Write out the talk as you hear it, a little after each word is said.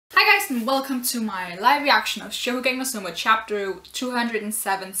and welcome to my live reaction of Shokugeki no Soma chapter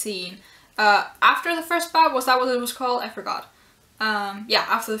 217. After the first bout, was that what it was called? I forgot. Yeah,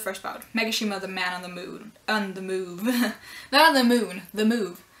 after the first bout. Megashima, the man on the moon. On the move. Not on the moon, the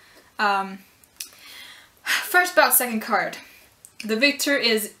move. First bout, second card. The victor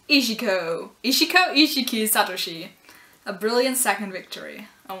is Ishiki Satoshi. A brilliant second victory.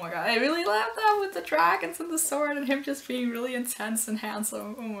 Oh my god, I really love that with the dragons and the sword and him just being really intense and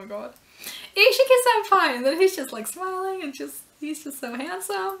handsome. Oh my god. Ishiki-senpai, and then he's just like smiling and he's just so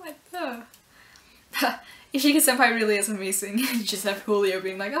handsome. Ishiki-senpai really is amazing. You just have Julio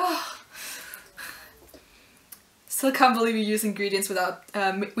being like, oh. Still can't believe you use ingredients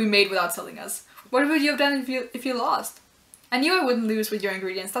we made without telling us. What would you have done if you lost? I knew I wouldn't lose with your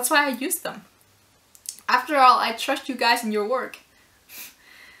ingredients, that's why I used them. After all, I trust you guys and your work.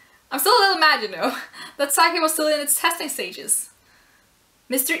 I'm still a little mad, you know. That sake was still in its testing stages.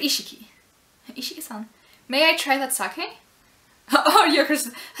 Mr. Ishiki. Ishiki-san. May I try that sake? Oh, you're...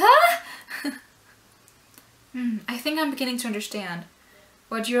 Huh? I think I'm beginning to understand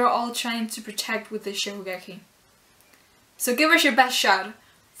what you're all trying to protect with this Shokugeki. So give us your best shot.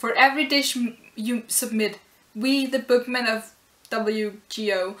 For every dish you submit, we, the bookmen of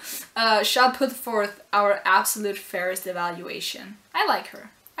WGO, shall put forth our absolute fairest evaluation. I like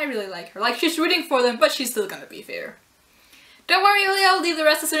her. I really like her. Like, she's rooting for them, but she's still gonna be fair. Don't worry, Julia, I'll leave the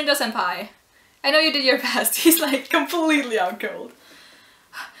rest to Surindo-senpai. I know you did your best. He's like completely out cold.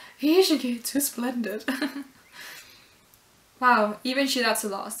 Ishiki, too splendid. Wow, even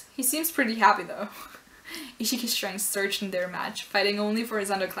Shiratsu lost. He seems pretty happy though. Ishiki's strength surged in their match, fighting only for his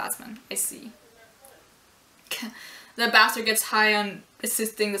underclassmen. I see. The bastard gets high on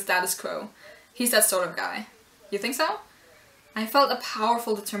resisting the status quo. He's that sort of guy. You think so? I felt a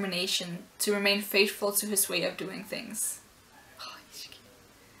powerful determination to remain faithful to his way of doing things. Oh,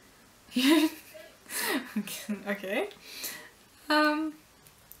 Ishiki. Okay.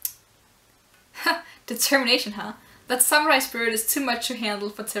 Determination, huh? That samurai spirit is too much to handle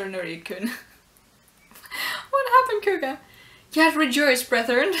for Terunoria-kun. What happened, Kuga? Yet rejoice,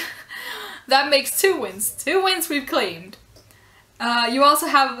 brethren. That makes 2 wins. 2 wins we've claimed. You also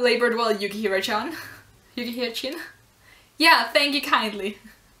have labored well, Yukihiro-chan. Yukihiro-chan? Yeah, thank you kindly.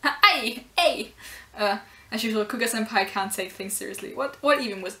 Hey! Hey! As usual, Kuga-senpai can't take things seriously. What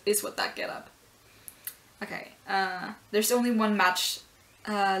even is with that get-up? Okay, there's only 1 match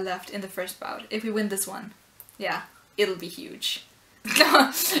left in the first bout. If we win this one, yeah, it'll be huge.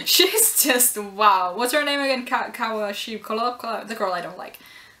 She's just, wow. What's her name again? Kawashi Kola? The girl I don't like.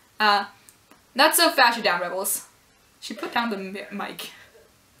 Not so fast, you damn rebels. She put down the mic.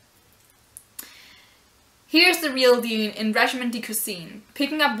 Here's the real deal in Regiment de Cuisine.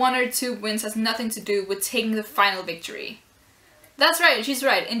 Picking up 1 or 2 wins has nothing to do with taking the final victory. That's right, she's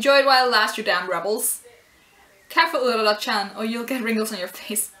right. Enjoy it while it lasts, you damn rebels. Careful, Urara-chan, or you'll get wrinkles on your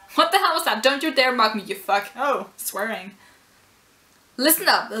face. What the hell was that? Don't you dare mock me, you fuck. Oh, swearing. Listen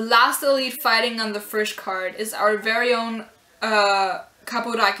up, the last elite fighting on the first card is our very own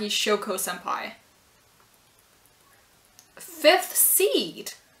Kaburaki Shoko-senpai. 5th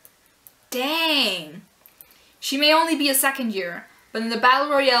seed? Dang. She may only be a 2nd year, but in the battle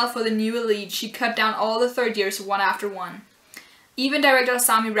royale for the new elite, she cut down all the 3rd years one after one. Even Director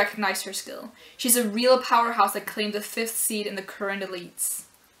Asami recognized her skill. She's a real powerhouse that claimed the 5th seed in the current elites.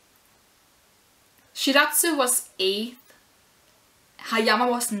 Shiratsu was 8th. Hayama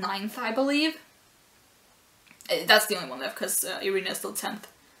was 9th, I believe. That's the only one left, because Irina is still 10th.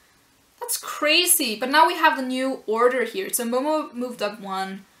 That's crazy, but now we have the new order here. So Momo moved up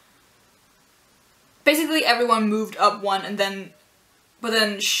 1. Basically everyone moved up 1, and then, but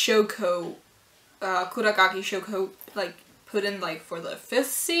then Shoko, Kuragaki Shoko, like, put in, like, for the 5th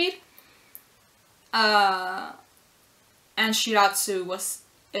seed. And Shiratsu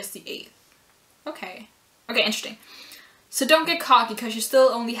is the 8th. Okay. Okay, interesting. So don't get cocky, because you still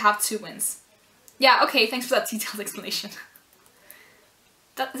only have 2 wins. Yeah, okay, thanks for that detailed explanation.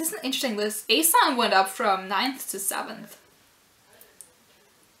 This is an interesting list. Asan went up from 9th to 7th.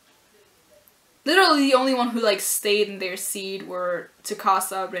 Literally the only one who like stayed in their seed were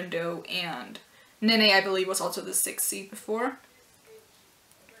Tsukasa, Rindo, and Nene, I believe, was also the 6th seed before.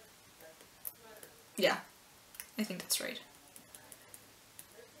 Yeah, I think that's right.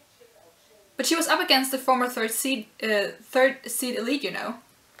 But she was up against the former 3rd seed elite, you know.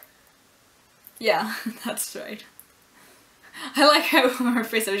 Yeah, that's right. I like how her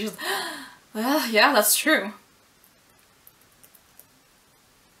face was just, well, yeah, that's true.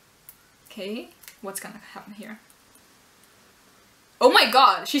 Okay, what's gonna happen here? Oh my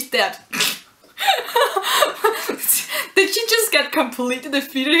god, she's dead. Did she just get completely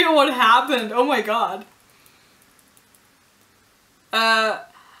defeated here? What happened? Oh my god.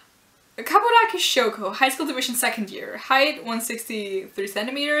 Kaburaki Shoko, high school division 2nd year. Height 163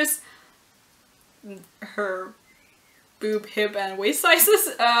 centimeters. Her boob, hip, and waist sizes.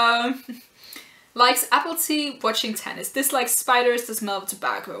 Likes apple tea, watching tennis. Dislikes spiders, the smell of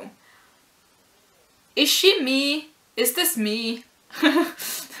tobacco. Is she me? Is this me?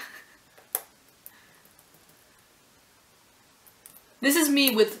 This is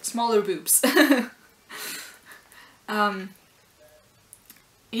me with smaller boobs.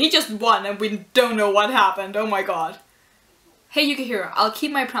 He just won and we don't know what happened. Oh my god. Hey Yukihiro, I'll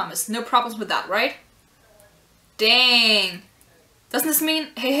keep my promise. No problems with that, right? Dang. Doesn't this mean,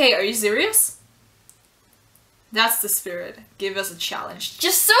 hey, are you serious? That's the spirit. Give us a challenge.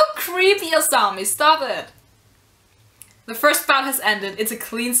 Just so creepy, Asami. Stop it. The first bout has ended. It's a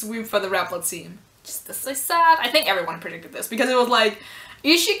clean sweep for the Rebel team. Just as I said. I think everyone predicted this because it was like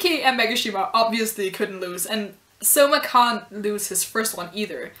Ishiki and Megashima obviously couldn't lose, and Soma can't lose his first one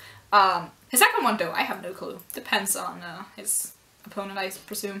either. His second one though, I have no clue. Depends on his opponent, I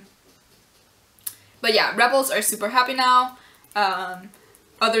presume. But yeah, Rebels are super happy now.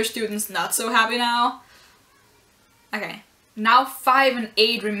 Other students not so happy now. Okay, now 5 and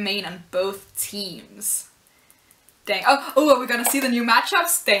 8 remain on both teams. Dang. Oh, are we gonna see the new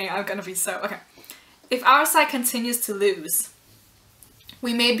matchups? Dang, I'm gonna be so... Okay. If our side continues to lose,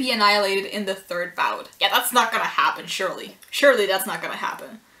 we may be annihilated in the 3rd bout. Yeah, that's not gonna happen, surely. Surely that's not gonna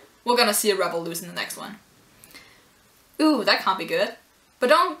happen. We're gonna see a Rebel lose in the next one. Ooh, that can't be good. But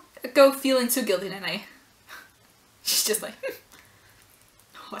don't go feeling too guilty, Nene. She's just like...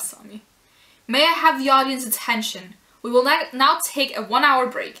 Oh, Asami. May I have the audience's attention? We will now take a 1-hour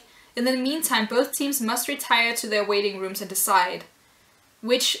break. In the meantime, both teams must retire to their waiting rooms and decide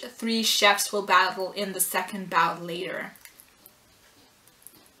which 3 chefs will battle in the 2nd bout later.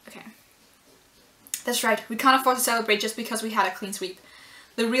 Okay. That's right, we can't afford to celebrate just because we had a clean sweep.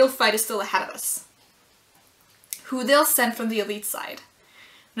 The real fight is still ahead of us. Who they'll send from the elite side.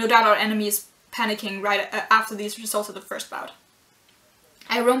 No doubt our enemy is panicking right after these results of the 1st bout.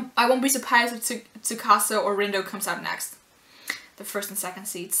 I won't be surprised if Tsukasa or Rindo comes out next. The 1st and 2nd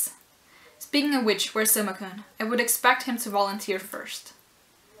seeds. Speaking of which, where's Soma-kun? I would expect him to volunteer first.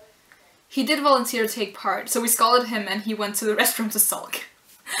 He did volunteer to take part, so we scolded him and he went to the restroom to sulk.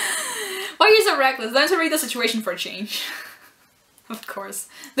 Why are you so reckless? Learn to read the situation for a change. Of course.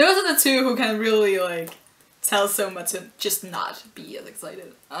 Those are the 2 who can really, like, tell Soma to just not be as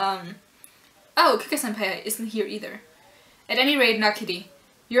excited. Oh, Kuka-senpai isn't here either. At any rate, Nakiri,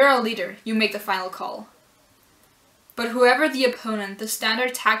 you're our leader. You make the final call. But whoever the opponent, the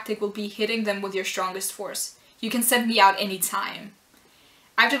standard tactic will be hitting them with your strongest force. You can send me out anytime.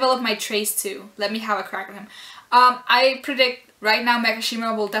 I've developed my trace too. Let me have a crack at him. I predict right now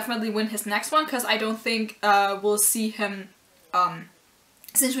Megashima will definitely win his next one because I don't think we'll see him,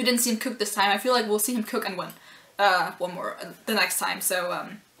 since we didn't see him cook this time, I feel like we'll see him cook and win one more the next time. So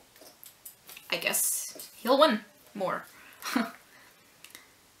I guess he'll win more.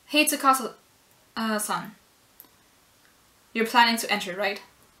 Hey Tsukasa-san. You're planning to enter, right?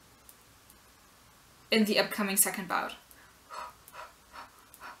 In the upcoming 2nd bout.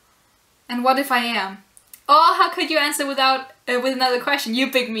 And what if I am? Oh, how could you answer without with another question,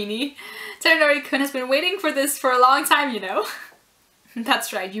 you big meanie? Terenori-kun has been waiting for this for a long time, you know.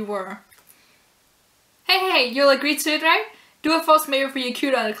 That's right, you were. Hey, you'll agree to it, right? Do a false favor for your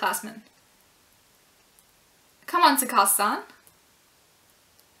cute underclassmen. Come on, Tsukasa-san.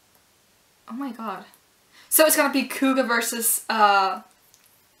 Oh my god. So it's gonna be Kuga versus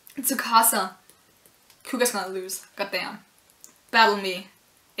Tsukasa. Kuga's gonna lose. Goddamn. Battle me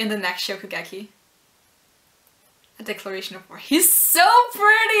in the next Shokugeki. A declaration of war. He's so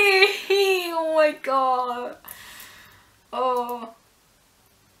pretty! Oh my god. Oh.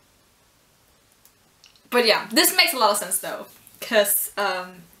 But yeah, this makes a lot of sense though. Because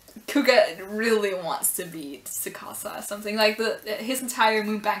Kuga really wants to beat Tsukasa. Something like his entire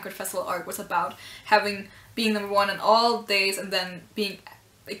Moon Banquet Festival arc was about being #1 in all days and then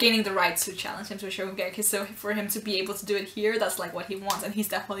gaining the right to challenge him to a Shokugeki. So for him to be able to do it here, that's like what he wants, and he's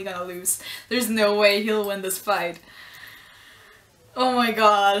definitely gonna lose. There's no way he'll win this fight. Oh my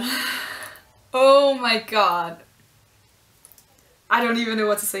god. Oh my god. I don't even know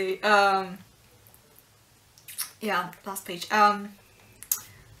what to say. Yeah, last page.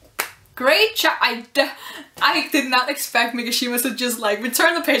 Great job! I did not expect Megashima to just like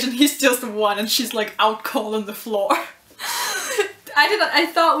return the page and he's just won and she's like out cold on the floor. I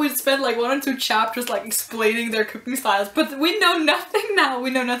thought we'd spend like 1 or 2 chapters like explaining their cooking styles, but we know nothing now.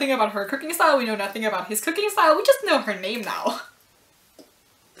 We know nothing about her cooking style, we know nothing about his cooking style, we just know her name now.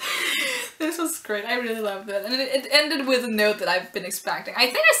 This was great, I really loved it. And it ended with a note that I've been expecting. I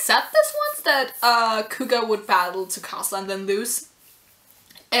think I said this once, that Kuga would battle Tsukasa and then lose.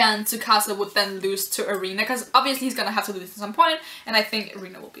 And Tsukasa would then lose to Arena, because obviously he's gonna have to lose at some point, and I think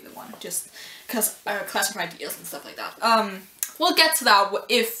Arena will be the one, just because clash of ideas and stuff like that. We'll get to that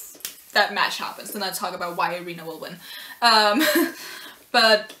if that match happens, then I'll talk about why Arena will win.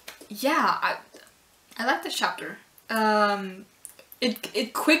 But yeah, I like this chapter.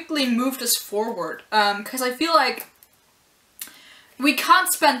 It quickly moved us forward, because I feel like we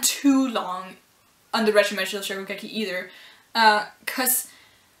can't spend too long on the regimental Shokugeki either, because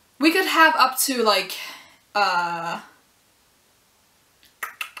we could have up to like, I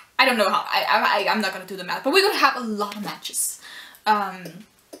don't know how, I'm not gonna do the math, but we could have a lot of matches. And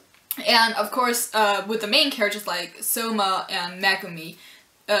of course, with the main characters like Soma and Megumi,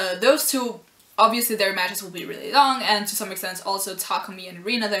 those two, obviously their matches will be really long, and to some extent also Takumi and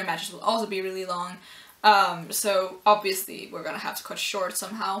Rina, their matches will also be really long. So obviously we're gonna have to cut short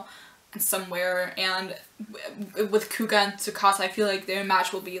somehow and somewhere, and with Kuga and Tsukasa I feel like their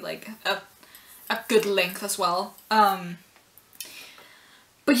match will be like a good length as well. But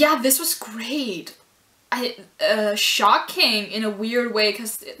yeah, this was great. Shocking in a weird way,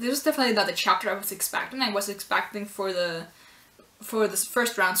 because this was definitely not the chapter I was expecting. I was expecting for this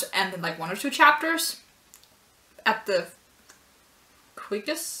first round to end in like 1 or 2 chapters at the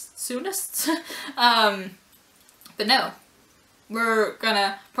quickest, soonest. But no, we're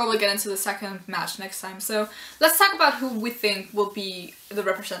gonna probably get into the second match next time. So let's talk about who we think will be the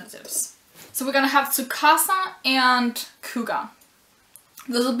representatives. So we're gonna have Tsukasa and Kuga.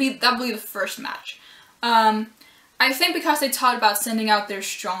 That'll be the first match. I think because they thought about sending out their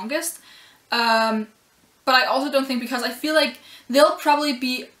strongest, but I also don't think, because I feel like they'll probably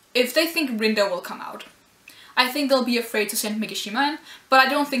be, if they think Rindo will come out, I think they'll be afraid to send Mikishima in, but I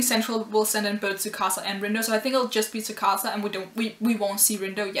don't think Central will send in both Tsukasa and Rindo, so I think it'll just be Tsukasa, and we won't see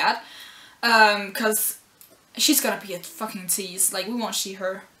Rindo yet, because she's gonna be a fucking tease, like we won't see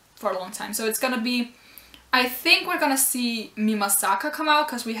her for a long time, so it's gonna be, I think we're gonna see Mimasaka come out,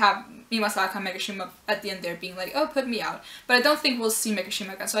 because we have Mimasaka and Megashima at the end there being like, oh, put me out. But I don't think we'll see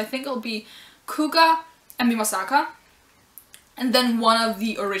Megashima again, so I think it'll be Kuga and Mimasaka, and then one of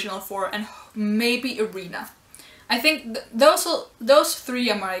the original 4, and maybe Arena. I think those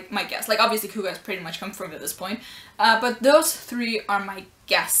 3 are my guess. Like, obviously Kuga is pretty much confirmed at this point, but those 3 are my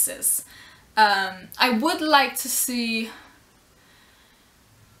guesses. I would like to see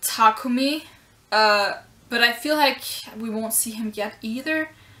Takumi, but I feel like we won't see him yet either.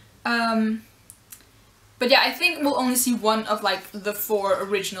 But yeah, I think we'll only see one of like the 4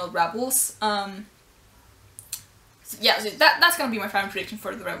 original rebels. Yeah, so that's gonna be my final prediction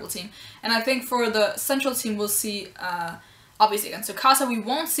for the rebel team. And I think for the central team we'll see, obviously again Tsukasa, we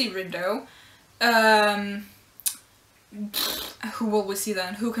won't see Rindo. Who will we see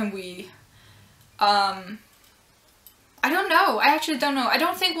then? Who can we... I don't know. I actually don't know. I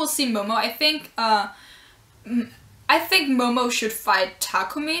don't think we'll see Momo. I think Momo should fight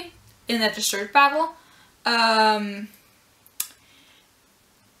Takumi in a dessert battle.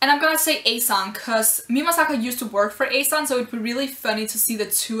 And I'm gonna say Asan, because Mimasaka used to work for Asan, so it'd be really funny to see the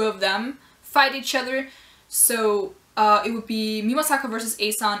 2 of them fight each other. So it would be Mimasaka versus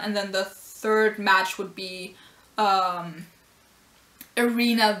Asan, and then the 3rd match would be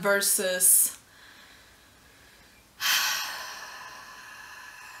Arena versus...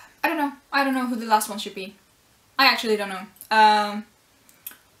 I don't know who the last one should be. I actually don't know.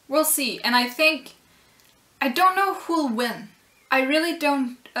 We'll see. And I don't know who'll win. I really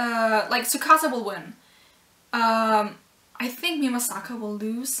don't, like, Tsukasa will win. I think Mimasaka will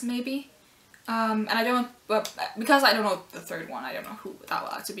lose, maybe. And I don't, well, because I don't know the 3rd one, I don't know who that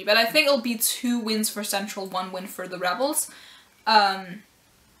will actually be. But I think it'll be 2 wins for Central, 1 win for the Rebels. Yeah,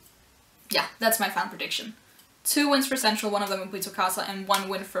 that's my fan prediction. 2 wins for Central, 1 of them will be Tsukasa, and 1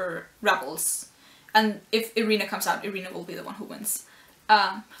 win for Rebels. And if Irina comes out, Irina will be the one who wins.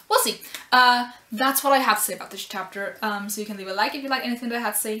 We'll see. That's what I have to say about this chapter. So you can leave a like if you like anything that I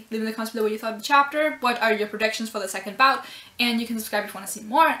had to say. Leave in the comments below what you thought of the chapter, what are your predictions for the second bout, and you can subscribe if you want to see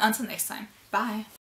more. Until next time, bye!